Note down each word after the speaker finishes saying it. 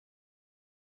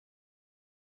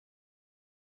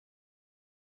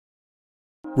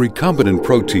Recombinant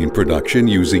protein production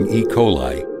using E.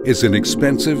 coli is an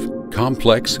expensive,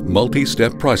 complex,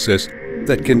 multi-step process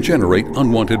that can generate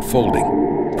unwanted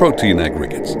folding, protein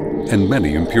aggregates, and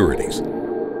many impurities.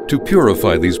 To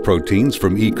purify these proteins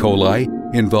from E. coli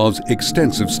involves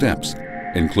extensive steps,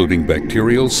 including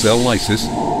bacterial cell lysis,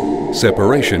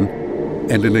 separation,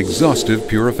 and an exhaustive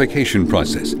purification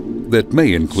process that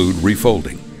may include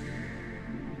refolding.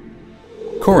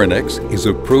 Corynex is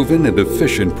a proven and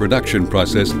efficient production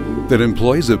process that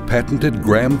employs a patented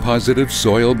gram-positive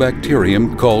soil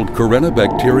bacterium called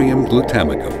Corynebacterium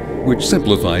glutamicum, which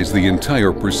simplifies the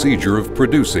entire procedure of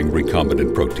producing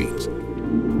recombinant proteins.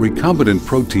 Recombinant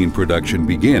protein production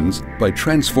begins by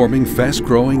transforming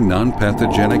fast-growing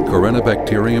non-pathogenic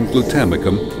Corynebacterium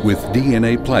glutamicum with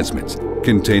DNA plasmids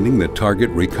containing the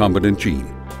target recombinant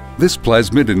gene. This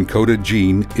plasmid-encoded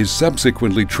gene is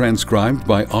subsequently transcribed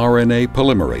by RNA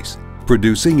polymerase,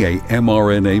 producing a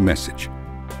mRNA message.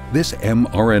 This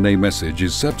mRNA message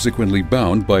is subsequently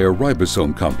bound by a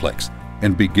ribosome complex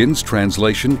and begins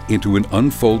translation into an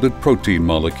unfolded protein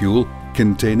molecule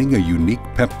containing a unique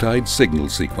peptide signal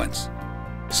sequence.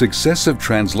 Successive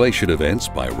translation events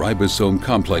by ribosome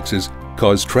complexes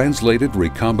cause translated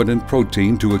recombinant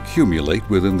protein to accumulate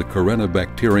within the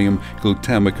Corynebacterium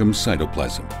glutamicum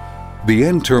cytoplasm. The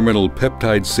N-terminal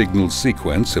peptide signal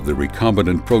sequence of the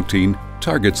recombinant protein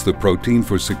targets the protein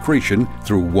for secretion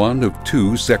through one of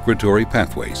two secretory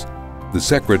pathways, the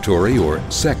secretory or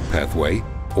SEC pathway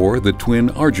or the twin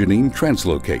arginine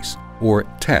translocase or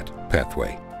TAT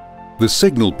pathway. The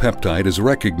signal peptide is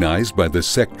recognized by the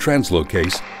SEC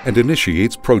translocase and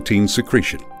initiates protein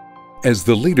secretion. As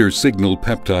the leader signal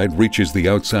peptide reaches the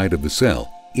outside of the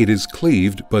cell, it is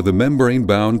cleaved by the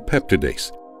membrane-bound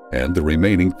peptidase, and the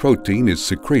remaining protein is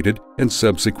secreted and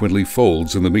subsequently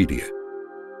folds in the media.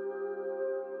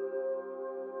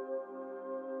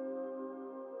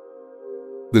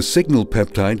 The signal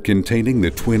peptide containing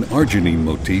the twin arginine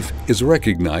motif is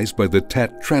recognized by the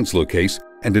TAT translocase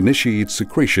and initiates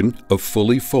secretion of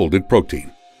fully folded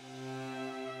protein.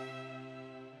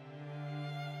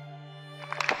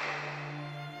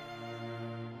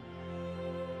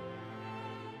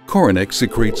 Corynex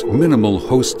secretes minimal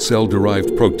host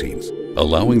cell-derived proteins,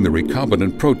 allowing the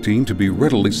recombinant protein to be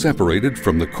readily separated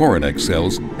from the Corynex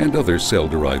cells and other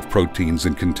cell-derived proteins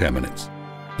and contaminants.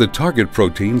 The target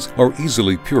proteins are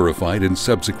easily purified in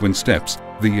subsequent steps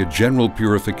via general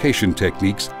purification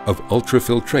techniques of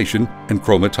ultrafiltration and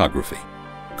chromatography.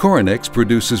 Corynex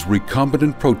produces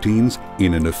recombinant proteins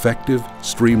in an effective,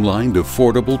 streamlined,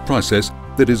 affordable process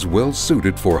that is well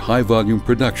suited for high-volume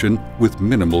production with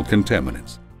minimal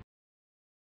contaminants.